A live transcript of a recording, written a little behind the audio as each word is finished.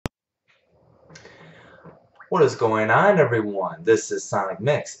What is going on, everyone? This is Sonic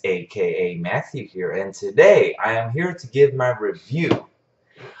Mix, aka Matthew here, and today I am here to give my review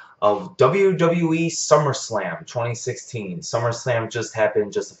of WWE SummerSlam 2016. SummerSlam just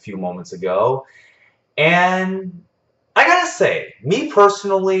happened just a few moments ago, and I gotta say, me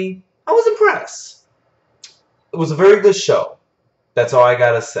personally, I was impressed. It was a very good show. That's all I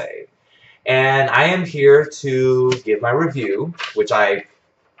gotta say. And I am here to give my review, which I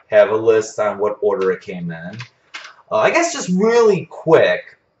have a list on what order it came in. I guess just really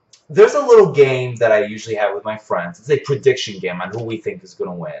quick, there's a little game that I usually have with my friends. It's a prediction game on who we think is going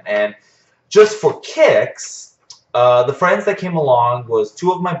to win. And just for kicks, the friends that came along was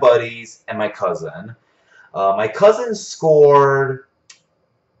two of my buddies and my cousin. My cousin scored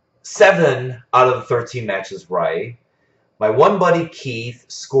 7 out of the 13 matches right. My one buddy, Keith,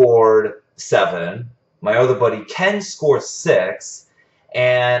 scored 7. My other buddy, Ken, scored 6.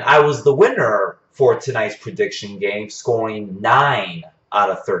 And I was the winner for tonight's prediction game, scoring 9 out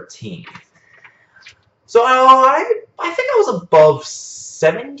of 13. So I think I was above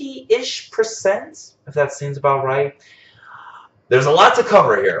 70-ish%, if that seems about right. There's a lot to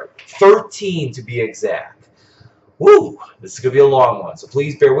cover here. 13 to be exact. Woo! This is going to be a long one, so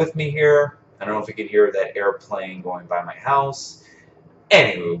please bear with me here. I don't know if you can hear that airplane going by my house.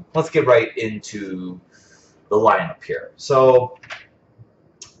 Anywho, let's get right into the lineup here. So,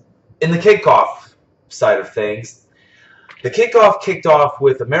 in the kickoff side of things, the kickoff kicked off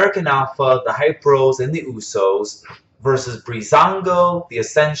with American Alpha, the Hype Bros, and the Usos versus Breezango, the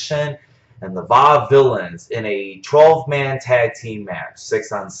Ascension, and the Vaudevillains in a 12-man tag team match,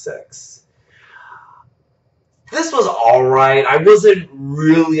 6-on-6. This was alright. I wasn't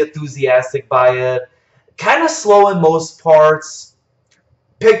really enthusiastic by it. Kind of slow in most parts.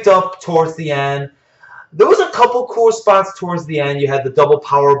 Picked up towards the end. There was a couple cool spots towards the end. You had the double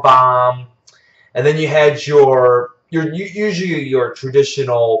power bomb, and then you had usually your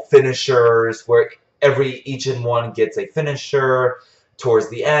traditional finishers, where each and one gets a finisher towards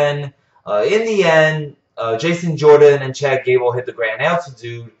the end. In the end, Jason Jordan and Chad Gable hit the Grand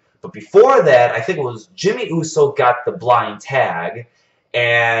Altitude, but before that, I think it was Jimmy Uso got the blind tag,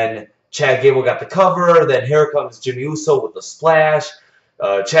 and Chad Gable got the cover. Then here comes Jimmy Uso with the splash.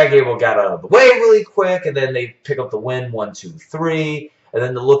 Chad Gable got out of the way really quick, and then they pick up the win, 1, 2, 3. And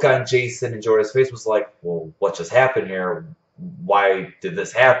then the look on Jason and Jordan's face was like, well, what just happened here? Why did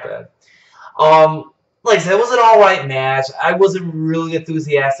this happen? Like I said, it was an alright match. I wasn't really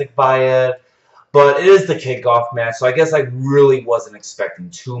enthusiastic by it, but it is the kickoff match, so I guess I really wasn't expecting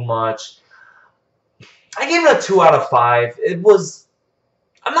too much. I gave it a 2 out of 5. I'm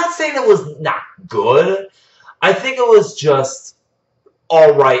not saying it was not good. I think it was just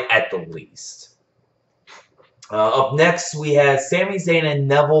alright at the least. Up next, we had Sami Zayn and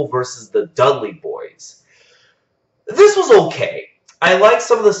Neville versus the Dudley Boys. This was okay. I liked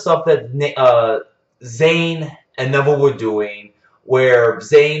some of the stuff that Zayn and Neville were doing, where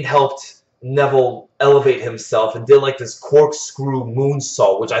Zayn helped Neville elevate himself and did like this corkscrew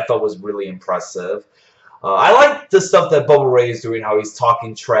moonsault, which I thought was really impressive. I liked the stuff that Bubba Ray is doing, how he's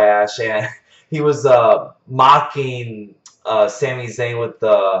talking trash, and he was mocking Sami Zayn with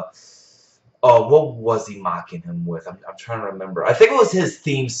the... what was he mocking him with? I'm trying to remember. I think it was his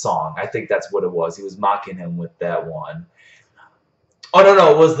theme song. I think that's what it was. He was mocking him with that one. Oh,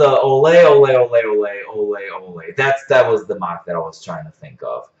 no, it was the ole, ole, ole, ole, ole, ole. That was the mock that I was trying to think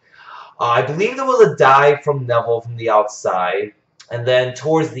of. I believe there was a dive from Neville from the outside. And then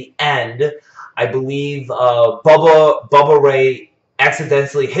towards the end, I believe Bubba Ray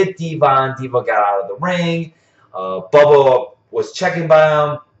accidentally hit Devon. Devon got out of the ring. Bubba was checking by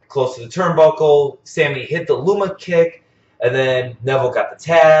him, close to the turnbuckle. Sammy hit the Luma kick, and then Neville got the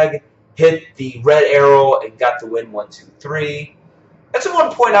tag, hit the red arrow, and got the win, 1, 2, 3. I just want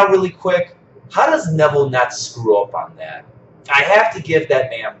to point out really quick, how does Neville not screw up on that? I have to give that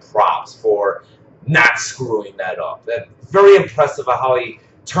man props for not screwing that up. That's very impressive how he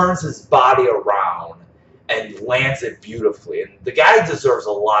turns his body around and lands it beautifully. And the guy deserves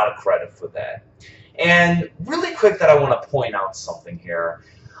a lot of credit for that. And really quick that I want to point out something here.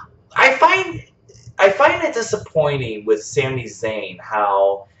 I find it disappointing with Sami Zayn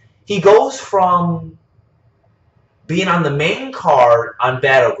how he goes from being on the main card on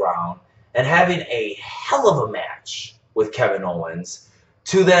Battleground and having a hell of a match with Kevin Owens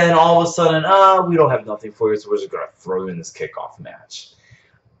to then all of a sudden, we don't have nothing for you, so we're just going to throw you in this kickoff match.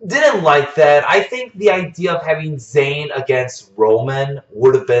 Didn't like that. I think the idea of having Zayn against Roman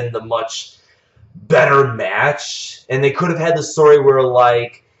would have been the much better match, and they could have had the story where,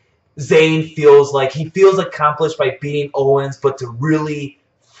 like, Zayn feels like he feels accomplished by beating Owens, but to really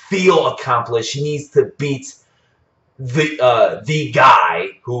feel accomplished, he needs to beat the guy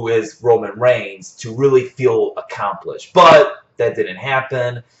who is Roman Reigns to really feel accomplished. But that didn't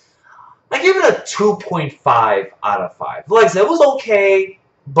happen. I give it a 2.5 out of 5. Like I said, it was okay,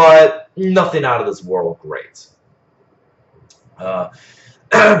 but nothing out of this world great.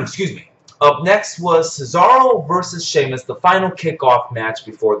 Excuse me. Up next was Cesaro versus Sheamus, the final kickoff match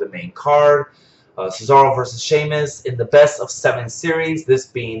before the main card. Cesaro versus Sheamus in the best of 7 series, this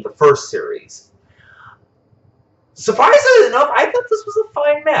being the first series. Surprisingly enough, I thought this was a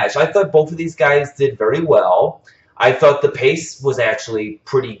fine match. I thought both of these guys did very well. I thought the pace was actually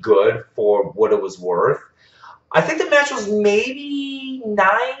pretty good for what it was worth. I think the match was maybe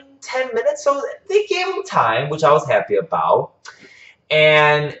 9-10 minutes, so they gave him time, which I was happy about.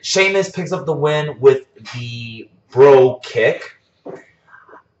 And Sheamus picks up the win with the bro kick,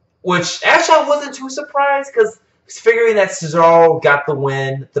 which actually I wasn't too surprised because figuring that Cesaro got the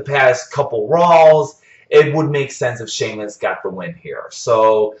win the past couple Raws, it would make sense if Sheamus got the win here.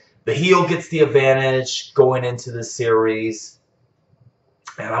 So the heel gets the advantage going into the series.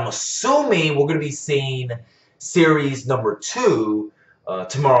 And I'm assuming we're going to be seeing series number 2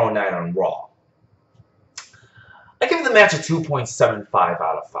 tomorrow night on Raw. I give the match a 2.75 out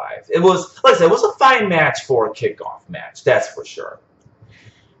of 5. It was, like I said, it was a fine match for a kickoff match, that's for sure.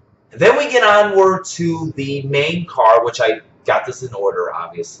 Then we get onward to the main card, which I got this in order,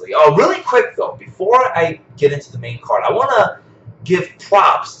 obviously. Oh, really quick, though, before I get into the main card, I want to give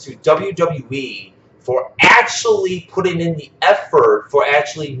props to WWE for actually putting in the effort for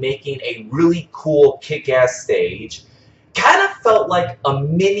actually making a really cool kick-ass stage. Kind of felt like a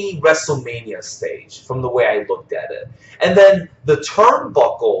mini WrestleMania stage from the way I looked at it. And then the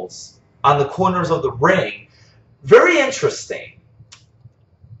turnbuckles on the corners of the ring, very interesting.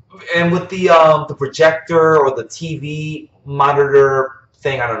 And with the projector or the TV monitor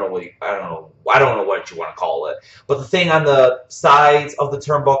thing, I don't know what you want to call it, but the thing on the sides of the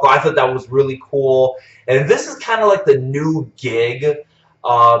turnbuckle, I thought that was really cool. And this is kind of like the new gig.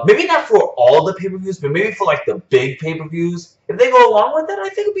 Maybe not for all the pay-per-views, but maybe for like the big pay-per-views. If they go along with it, I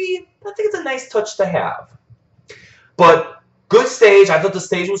think it's a nice touch to have. But good stage. I thought the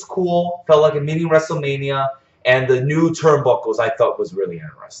stage was cool. Felt like a mini WrestleMania. And the new turnbuckles I thought was really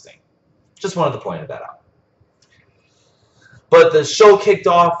interesting. Just wanted to point that out. But the show kicked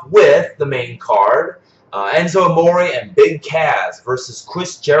off with the main card. Enzo Amore and Big Cass versus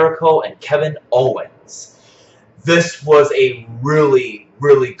Chris Jericho and Kevin Owens. This was a really,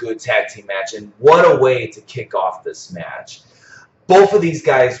 really good tag team match, and what a way to kick off this match. Both of these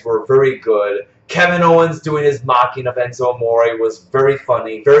guys were very good. Kevin Owens doing his mocking of Enzo Amore was very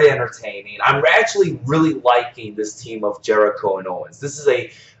funny, very entertaining. I'm actually really liking this team of Jericho and Owens. This is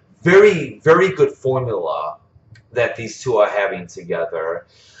a very, very good formula that these two are having together.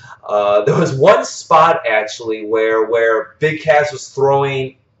 There was one spot, actually, where Big Cass was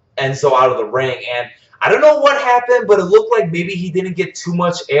throwing Enzo out of the ring, and I don't know what happened, but it looked like maybe he didn't get too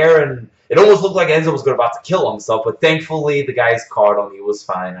much air, and it almost looked like Enzo was about to kill himself, but thankfully the guys caught him. He was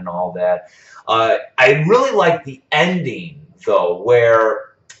fine and all that. I really like the ending, though,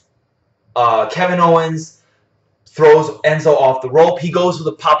 where Kevin Owens throws Enzo off the rope. He goes for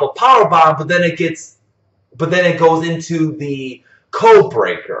the pop-up powerbomb, but then it goes into the code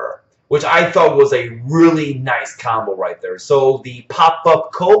breaker, which I thought was a really nice combo right there. So the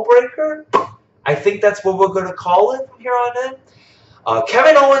pop-up code breaker, I think that's what we're going to call it from here on in.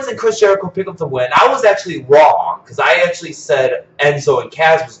 Kevin Owens and Chris Jericho pick up the win. I was actually wrong, because I actually said Enzo and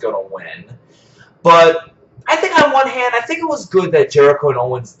Cass was going to win. But I think on one hand, I think it was good that Jericho and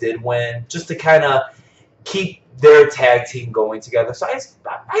Owens did win, just to kind of keep their tag team going together. So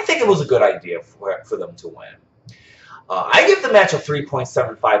I think it was a good idea for them to win. I give the match a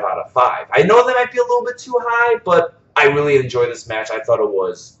 3.75 out of 5. I know that might be a little bit too high, but I really enjoyed this match. I thought it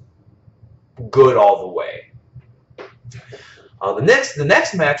was good all the way. The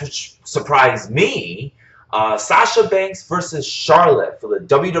next match, which surprised me, Sasha Banks versus Charlotte for the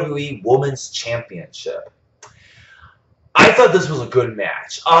WWE Women's Championship. I thought this was a good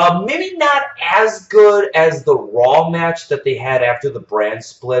match. Maybe not as good as the Raw match that they had after the brand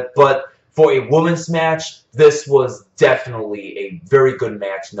split, but for a women's match, this was definitely a very good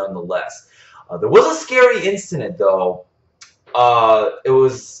match nonetheless. There was a scary incident, though. There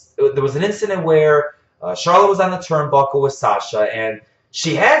was an incident where Charlotte was on the turnbuckle with Sasha, and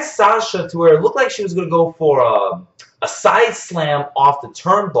she had Sasha to where it looked like she was going to go for a side slam off the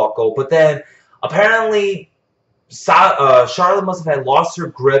turnbuckle, but then apparently Charlotte must have had lost her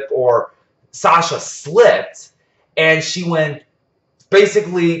grip, or Sasha slipped, and she went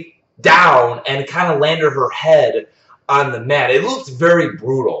basically down and kind of landed her head on the mat. It looked very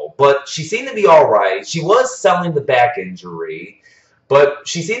brutal, but she seemed to be all right. She was selling the back injury, but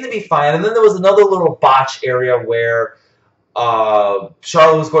she seemed to be fine. And then there was another little botch area where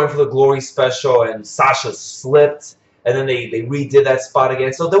Charlotte was going for the Glory Special, and Sasha slipped, and then they redid that spot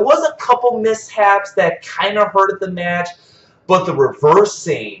again. So there was a couple mishaps that kind of hurted the match, but the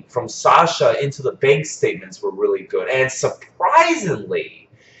reversing from Sasha into the bank statements were really good. And surprisingly,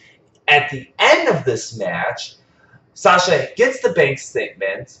 at the end of this match, Sasha gets the bank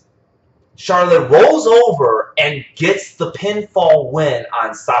statement, Charlotte rolls over and gets the pinfall win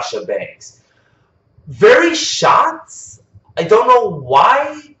on Sasha Banks. Very shocked. I don't know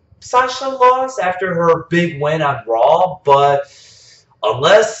why Sasha lost after her big win on Raw, but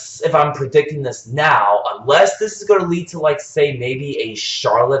unless, if I'm predicting this now, unless this is going to lead to, like, say, maybe a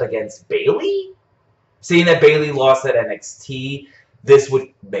Charlotte against Bayley, seeing that Bayley lost at NXT, this would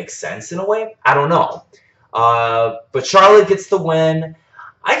make sense in a way. I don't know. But Charlotte gets the win.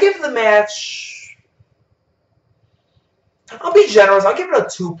 I give the match, I'll be generous, I'll give it a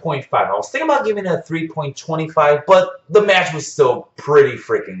 2.5. I was thinking about giving it a 3.25, but the match was still pretty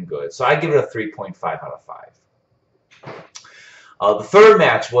freaking good. So I give it a 3.5 out of 5. The third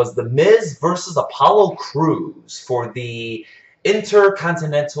match was The Miz versus Apollo Crews for the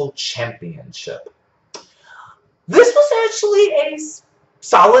Intercontinental Championship. This was actually a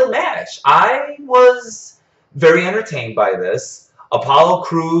solid match. I was very entertained by this. Apollo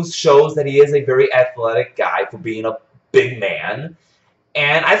Crews shows that he is a very athletic guy for being a big man,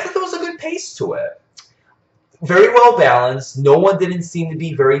 and I thought there was a good pace to it. Very well balanced. No one didn't seem to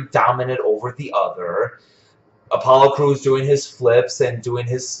be very dominant over the other. Apollo Crews doing his flips and doing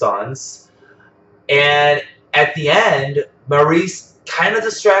his stunts. And at the end, Maurice kind of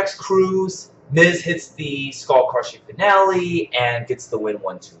distracts Crews. Miz hits the skull-crushing finale and gets the win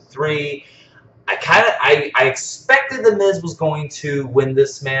 1-2-3. I expected the Miz was going to win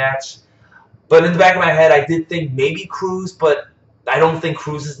this match, but in the back of my head, I did think maybe Crews, but I don't think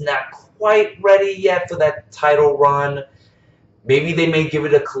Crews is not quite ready yet for that title run. Maybe they may give it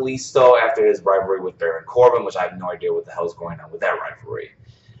to Kalisto after his rivalry with Baron Corbin, which I have no idea what the hell is going on with that rivalry.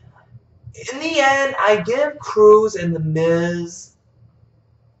 In the end, I give Crews and the Miz,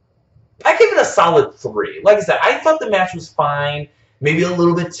 I give it a solid 3. Like I said, I thought the match was fine. Maybe a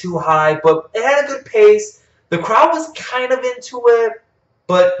little bit too high, but it had a good pace. The crowd was kind of into it,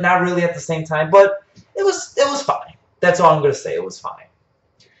 but not really at the same time. But it was fine. That's all I'm going to say. It was fine.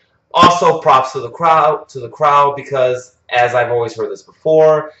 Also, props to the crowd, because, as I've always heard this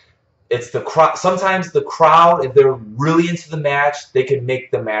before, it's the crowd. Sometimes the crowd, if they're really into the match, they can make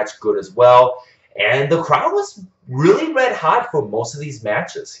the match good as well. And the crowd was really red hot for most of these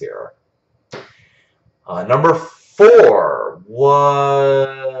matches here. Number 4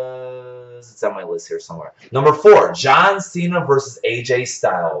 was, it's on my list here somewhere. Number 4, John Cena versus AJ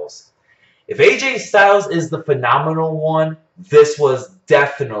Styles. If AJ Styles is the phenomenal one, this was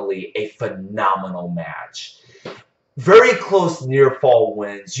definitely a phenomenal match. Very close near fall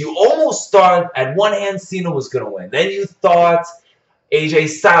wins. You almost thought at one hand Cena was going to win. Then you thought AJ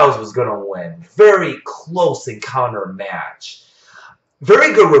Styles was going to win. Very close encounter match.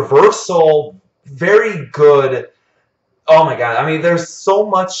 Very good reversal. Very good. Oh my god. I mean, there's so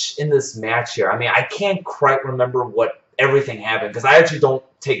much in this match here. I mean, I can't quite remember what everything happened because I actually don't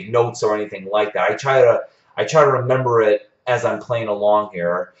take notes or anything like that. I try to remember it as I'm playing along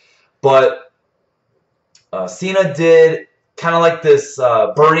here. But Cena did kind of like this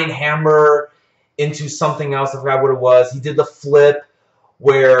burning hammer into something else. I forgot what it was. He did the flip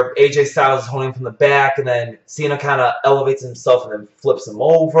where AJ Styles is holding from the back, and then Cena kind of elevates himself and then flips him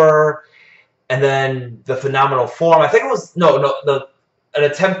over. And then the phenomenal form. I think it was an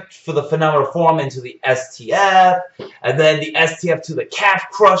attempt for the phenomenal form into the STF, and then the STF to the calf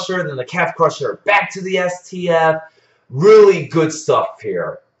crusher, then the calf crusher back to the STF. Really good stuff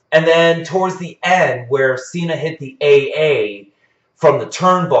here. And then towards the end, where Cena hit the AA from the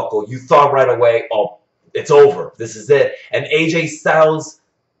turnbuckle, you thought right away, oh, it's over. This is it. And AJ Styles,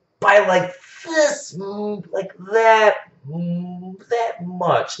 by like this, like that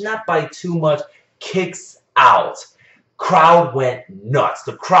much, not by too much, kicks out. Crowd went nuts.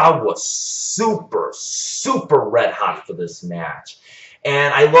 The crowd was super, super red hot for this match.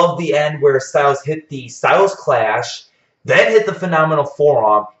 And I love the end where Styles hit the Styles Clash, then hit the phenomenal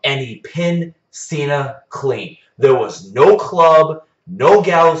forearm, and he pinned Cena clean. There was no club, no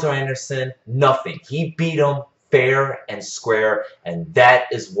Gallows or Anderson, nothing. He beat him fair and square, and that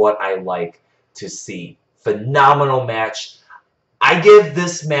is what I like to see. Phenomenal match. I give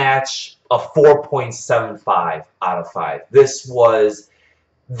this match a 4.75 out of 5. This was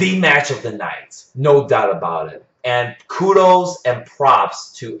the match of the night. No doubt about it. And kudos and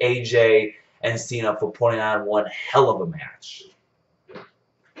props to AJ and Cena for putting on one hell of a match.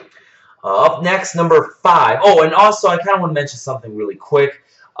 Up next, number 5. Oh, and also I kind of want to mention something really quick.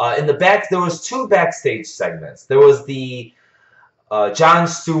 In the back, there was 2 backstage segments. There was the Jon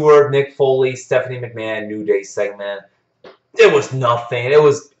Stewart, Mick Foley, Stephanie McMahon, New Day segment. It was nothing. It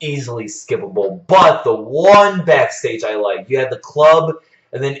was easily skippable. But the one backstage I liked, you had the club,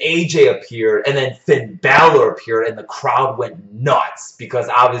 and then AJ appeared, and then Finn Balor appeared, and the crowd went nuts because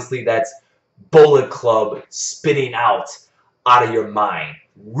obviously that's Bullet Club spitting out of your mind.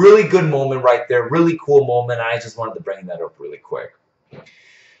 Really good moment right there. Really cool moment. I just wanted to bring that up really quick.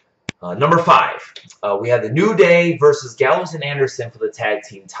 Number 5, we had the New Day versus Gallows and Anderson for the tag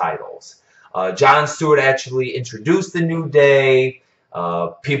team titles. Jon Stewart actually introduced the New Day.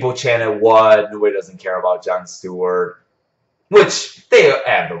 People chanted, "What? Nobody doesn't care about Jon Stewart," which they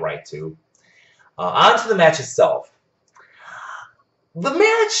have the right to. On to the match itself. The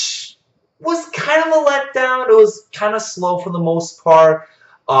match was kind of a letdown. It was kind of slow for the most part.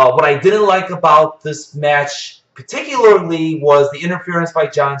 What I didn't like about this match particularly was the interference by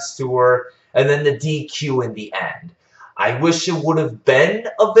Jon Stewart and then the DQ in the end. I wish it would have been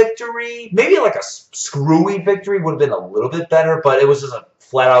a victory. Maybe like a screwy victory would have been a little bit better, but it was just a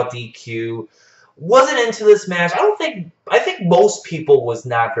flat-out DQ. Wasn't into this match. I think most people was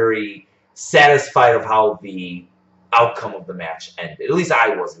not very satisfied of how the outcome of the match ended. At least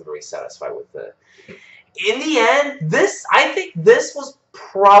I wasn't very satisfied with it. In the end, I think this was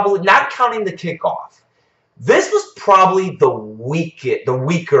probably, not counting the kickoff, this was probably the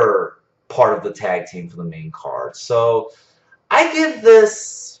weaker part of the tag team for the main card. So I give it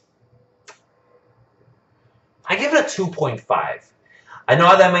a 2.5. I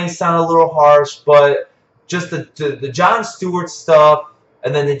know that may sound a little harsh, but just the Jon Stewart stuff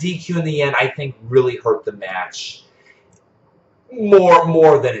and then the DQ in the end, I think really hurt the match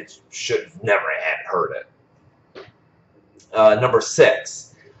more than it should have never had hurt it. Number 6.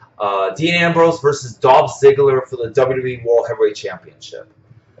 Dean Ambrose versus Dolph Ziggler for the WWE World Heavyweight Championship.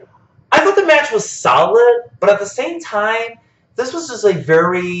 I thought the match was solid, but at the same time, this was just a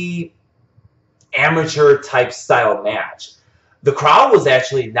very amateur-type style match. The crowd was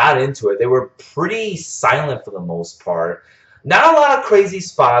actually not into it. They were pretty silent for the most part. Not a lot of crazy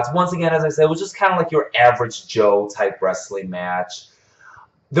spots. Once again, as I said, it was just kind of like your average Joe type wrestling match.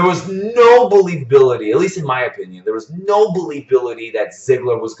 There was no believability, at least in my opinion, there was no believability that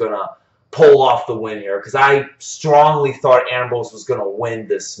Ziggler was going to pull off the win here, because I strongly thought Ambrose was going to win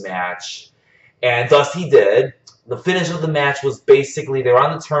this match, and thus he did. The finish of the match was basically, they were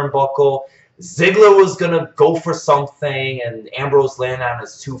on the turnbuckle, Ziggler was going to go for something, and Ambrose landed on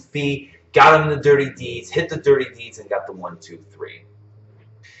his 2 feet, got him the Dirty Deeds, hit the Dirty Deeds, and got the 1, 2, 3.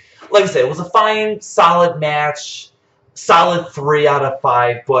 Like I said, it was a fine, solid match. Solid 3 out of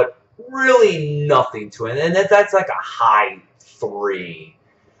 5, but really nothing to it. And that's like a high 3.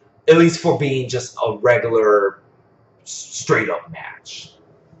 At least for being just a regular, straight-up match.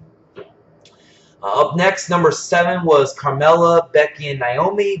 Up next, number 7 was Carmella, Becky, and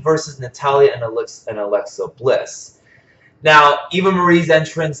Naomi versus Natalya and Alexa Bliss. Now, Eva Marie's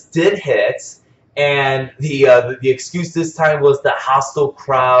entrance did hit, and the excuse this time was the hostile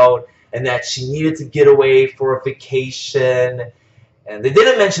crowd, and that she needed to get away for a vacation. And they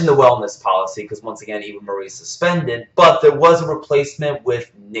didn't mention the wellness policy because, once again, Eva Marie is suspended. But there was a replacement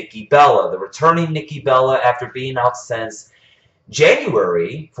with Nikki Bella, the returning Nikki Bella after being out since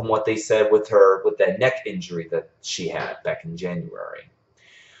January, from what they said with that neck injury that she had back in January.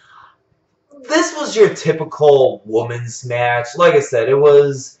 This was your typical women's match. Like I said, it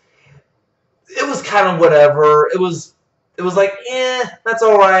was kind of whatever. It was like, that's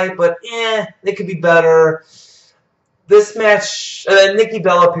alright, but it could be better. This match, Nikki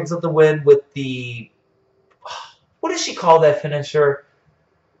Bella picks up the win with the, what does she call that finisher?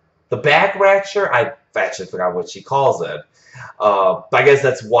 The back ratcher? I actually forgot what she calls it. But I guess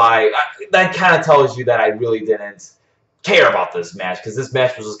that's why, that kind of tells you that I really didn't care about this match, because this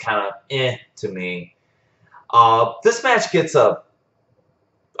match was just kind of to me. This match gets a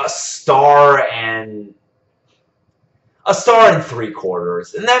star and a star and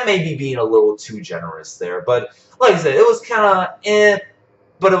 3/4, and that may be being a little too generous there. But like I said, it was kind of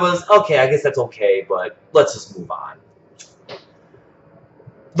but it was okay. I guess that's okay, but let's just move on.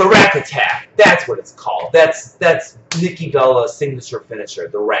 The Rack Attack, that's what it's called. That's Nikki Bella's signature finisher,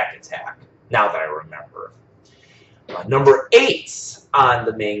 the Rack Attack. Now that I remember. Number 8 on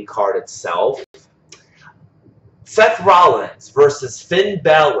the main card itself. Seth Rollins versus Finn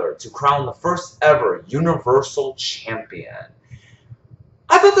Balor to crown the first ever Universal Champion.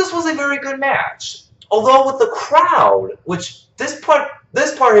 I thought this was a very good match. Although with the crowd, which this part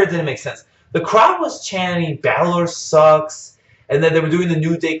here didn't make sense. The crowd was chanting Balor sucks, and then they were doing the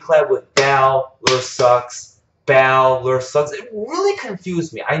New Day clap with Balor sucks, Balor sucks. It really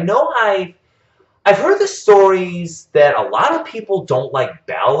confused me. I know I've heard the stories that a lot of people don't like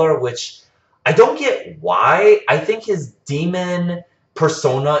Balor, which I don't get why. I think his demon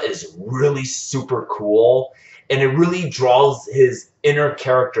persona is really super cool, and it really draws his inner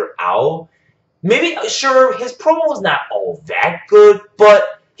character out. Maybe, sure, his promo was not all that good,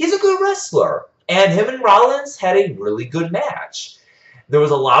 but he's a good wrestler. And him and Rollins had a really good match. There was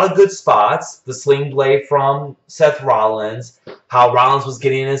a lot of good spots. The sling blade from Seth Rollins, how Rollins was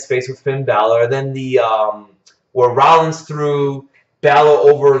getting in his face with Finn Balor. Then where Rollins threw Balor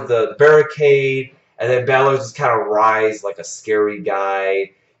over the barricade, and then Balor just kind of rise like a scary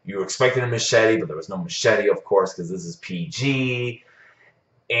guy. You were expecting a machete, but there was no machete, of course, because this is PG.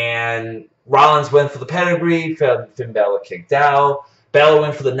 And Rollins went for the pedigree. Finn Balor kicked out. Balor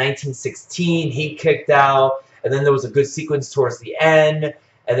went for the 1916. He kicked out. And then there was a good sequence towards the end.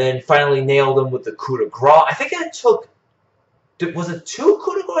 And then finally nailed him with the coup de grace. I think it took... Was it 2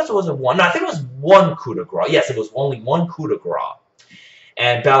 coup de grace or was it 1? No, I think it was 1 coup de grace. Yes, it was only 1 coup de grace.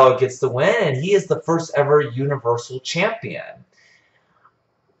 And Balor gets the win, and he is the first ever Universal Champion.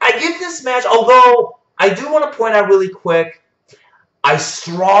 I give this match, although I do want to point out really quick, I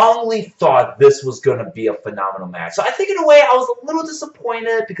strongly thought this was going to be a phenomenal match. So I think in a way I was a little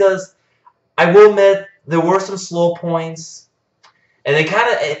disappointed because I will admit there were some slow points. And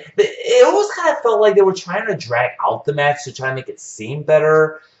it almost kind of felt like they were trying to drag out the match to try and make it seem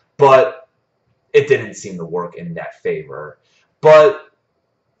better. But it didn't seem to work in that favor. But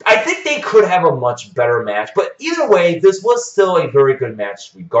I think they could have a much better match. But either way, this was still a very good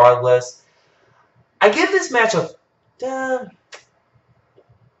match regardless. I give this match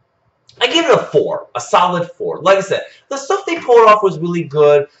I give it a 4. A solid 4. Like I said, the stuff they pulled off was really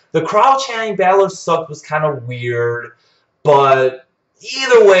good. The crowd chanting Balor sucked was kind of weird. But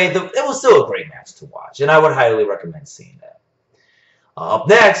either way, it was still a great match to watch. And I would highly recommend seeing it. Up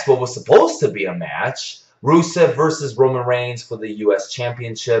next, what was supposed to be a match, Rusev versus Roman Reigns for the U.S.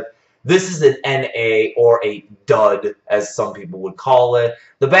 Championship. This is an NA, or a dud, as some people would call it.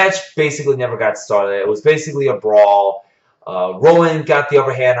 The match basically never got started. It was basically a brawl. Roman got the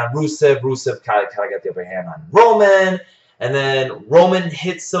upper hand on Rusev. Rusev kind of got the upper hand on Roman. And then Roman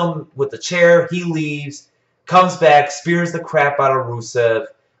hits him with the chair. He leaves, comes back, spears the crap out of Rusev,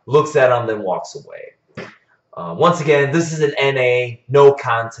 looks at him, then walks away. Once again, this is an NA, no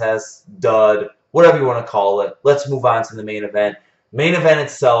contest, dud, whatever you want to call it. Let's move on to the main event. Main event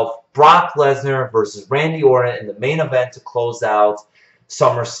itself, Brock Lesnar versus Randy Orton in the main event to close out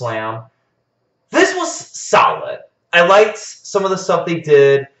SummerSlam. This was solid. I liked some of the stuff they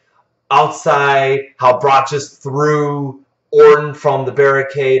did outside, how Brock just threw Orton from the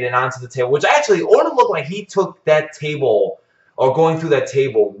barricade and onto the table, which actually, Orton looked like he took that table, or going through that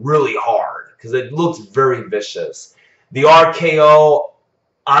table, really hard, because it looked very vicious. The RKO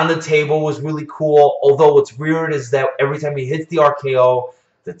on the table was really cool, although what's weird is that every time he hits the RKO,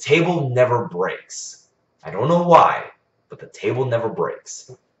 the table never breaks. I don't know why, but the table never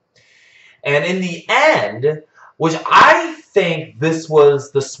breaks. And in the end, which I think this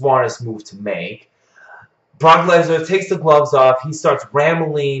was the smartest move to make, Brock Lesnar takes the gloves off. He starts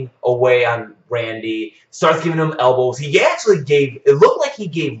rambling away on Randy, starts giving him elbows. He actually it looked like he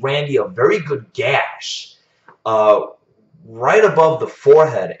gave Randy a very good gash right above the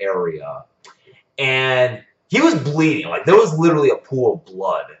forehead area. And he was bleeding. Like, there was literally a pool of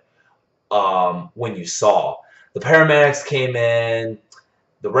blood when you saw. The paramedics came in.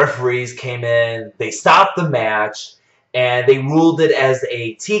 The referees came in. They stopped the match. And they ruled it as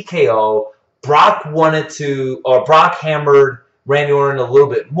a TKO. Brock hammered Randy Orton a little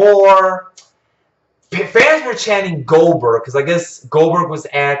bit more. Fans were chanting Goldberg, because I guess Goldberg was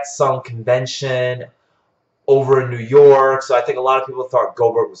at some convention over in New York, so I think a lot of people thought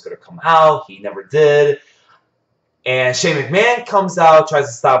Goldberg was going to come out. He never did. And Shane McMahon comes out, tries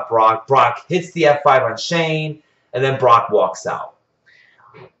to stop Brock. Brock hits the F5 on Shane, and then Brock walks out.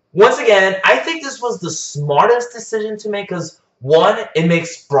 Once again, I think this was the smartest decision to make, because one, it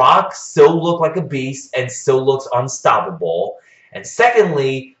makes Brock still look like a beast and still looks unstoppable. And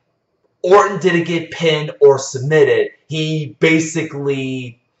secondly, Orton didn't get pinned or submitted. He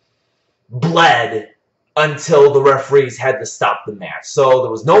basically bled until the referees had to stop the match. So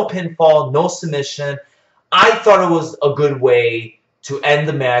there was no pinfall, no submission. I thought it was a good way to end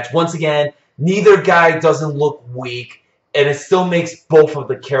the match. Once again, neither guy doesn't look weak, and it still makes both of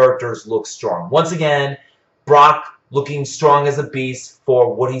the characters look strong. Once again, Brock looking strong as a beast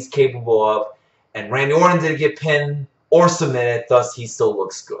for what he's capable of, And Randy Orton didn't get pinned or submitted, thus he still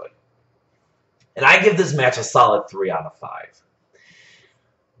looks good. And I give this match a solid 3 out of 5.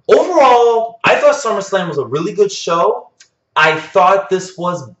 Overall, I thought SummerSlam was a really good show. I thought this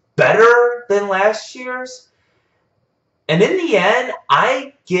was better than last year's. And in the end,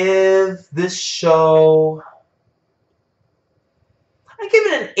 I give this show... I give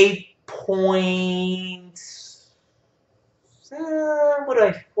it an 8 point... what do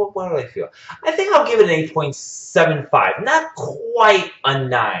I feel? I think I'll give it an 8.75. Not quite a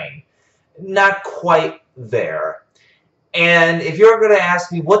 9. Not quite there. And if you're going to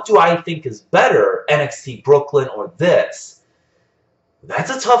ask me, what do I think is better, NXT Brooklyn or this? That's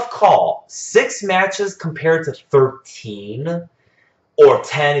a tough call. 6 matches compared to 13, or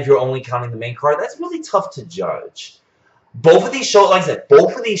 10 if you're only counting the main card. That's really tough to judge. Both of these shows, like I said,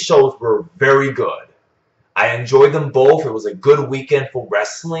 both of these shows were very good. I enjoyed them both. It was a good weekend for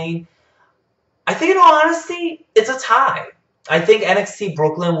wrestling. I think, in all honesty, it's a tie. I think NXT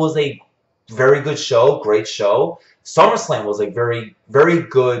Brooklyn was a very good show, great show. SummerSlam was a very, very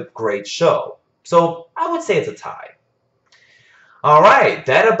good, great show. So I would say it's a tie. Alright,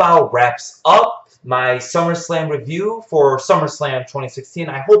 that about wraps up my SummerSlam review for SummerSlam 2016.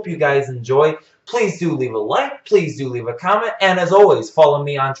 I hope you guys enjoy. Please do leave a like. Please do leave a comment. And as always, follow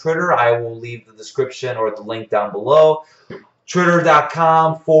me on Twitter. I will leave the description or the link down below.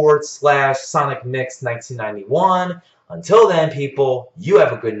 Twitter.com/SonicMix1991. Until then, people, you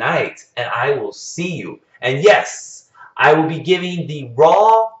have a good night, and I will see you. And yes, I will be giving the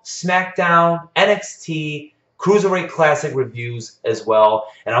Raw, SmackDown, NXT, Cruiserweight Classic reviews as well.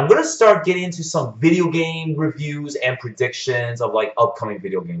 And I'm going to start getting into some video game reviews and predictions of like upcoming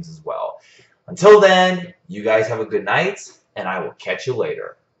video games as well. Until then, you guys have a good night, and I will catch you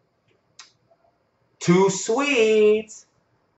later. Too sweet!